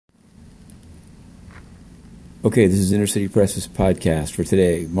Okay, this is Inner City Press's podcast for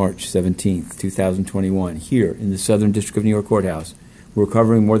today, March 17th, 2021, here in the Southern District of New York Courthouse. We're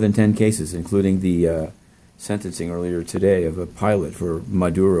covering more than 10 cases, including the sentencing earlier today of a pilot for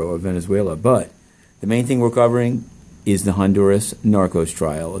Maduro of Venezuela. But the main thing we're covering is the Honduras narcos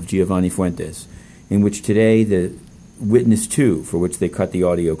trial of Giovanni Fuentes, in which today the witness 2, for which they cut the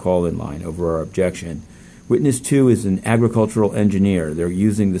audio call-in line over our objection, witness 2 is an agricultural engineer. They're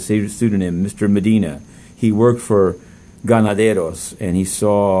using the pseudonym Mr. Medina. He worked for Ganaderos, and he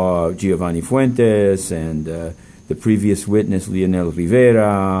saw Giovanni Fuentes and the previous witness, Leonel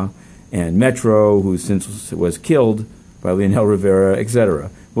Rivera, and Metro, who since was killed by Leonel Rivera,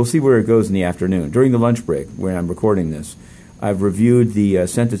 etc. We'll see where it goes in the afternoon. During the lunch break, when I'm recording this, I've reviewed the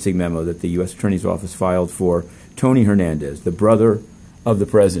sentencing memo that the U.S. Attorney's Office filed for Tony Hernandez, the brother of the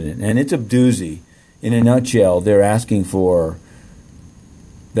president. And it's a doozy. In a nutshell, they're asking for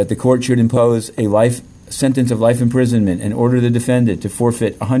that the court should impose a sentence of life imprisonment and order the defendant to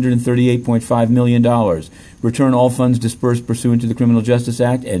forfeit $138.5 million, return all funds dispersed pursuant to the Criminal Justice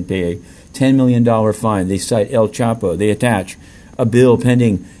Act, and pay a $10 million fine. They cite El Chapo. They attach a bill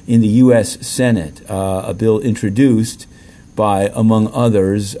pending in the U.S. Senate, a bill introduced by, among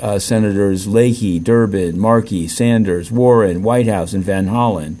others, Senators Leahy, Durbin, Markey, Sanders, Warren, Whitehouse, and Van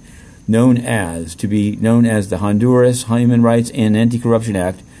Hollen, known as the Honduras Human Rights and Anti-Corruption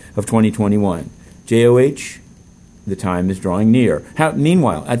Act of 2021. JOH, the time is drawing near.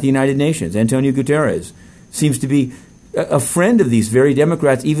 Meanwhile, at the United Nations, Antonio Guterres seems to be a friend of these very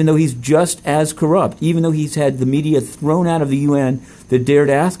Democrats, even though he's just as corrupt, even though he's had the media thrown out of the UN that dared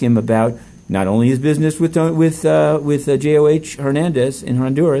ask him about not only his business with JOH Hernandez in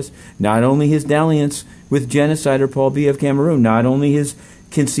Honduras, not only his dalliance with genocider Paul Biya of Cameroon, not only his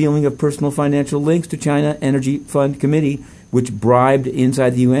concealing of personal financial links to China Energy Fund Committee, which bribed inside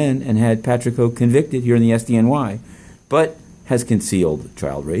the UN and had Patrick Ho convicted here in the SDNY, but has concealed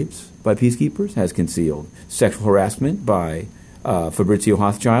child rapes by peacekeepers, has concealed sexual harassment by Fabrizio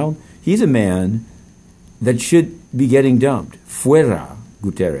Hochschild. He's a man that should be getting dumped. Fuera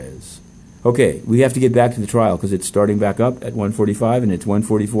Guterres. Okay, we have to get back to the trial because it's starting back up at 1:45 and it's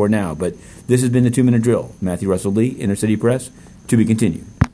 1:44 now. But this has been the 2-Minute Drill. Matthew Russell Lee, Inner City Press, to be continued.